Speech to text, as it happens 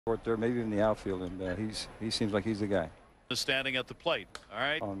there, maybe in the outfield, and he seems like he's the guy. Standing at the plate. All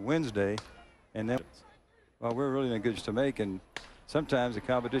right. On Wednesday, and then, well, we're really in good to make, and sometimes the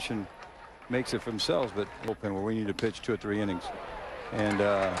competition makes it for themselves, but bullpen where we need to pitch 2 or 3 innings. And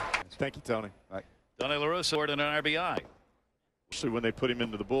thank you, Tony. Right. Tony La Russa scored an RBI. Especially when they put him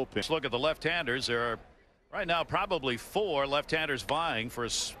into the bullpen. Let's look at the left-handers. There are right now probably 4 left-handers vying for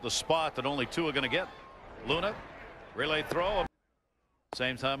the spot that only 2 are going to get. Luna, relay throw.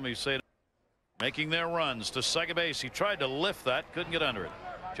 Same time we say making their runs to second base. He tried to lift that, couldn't get under it.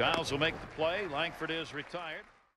 Giles will make the play. Langford is retired.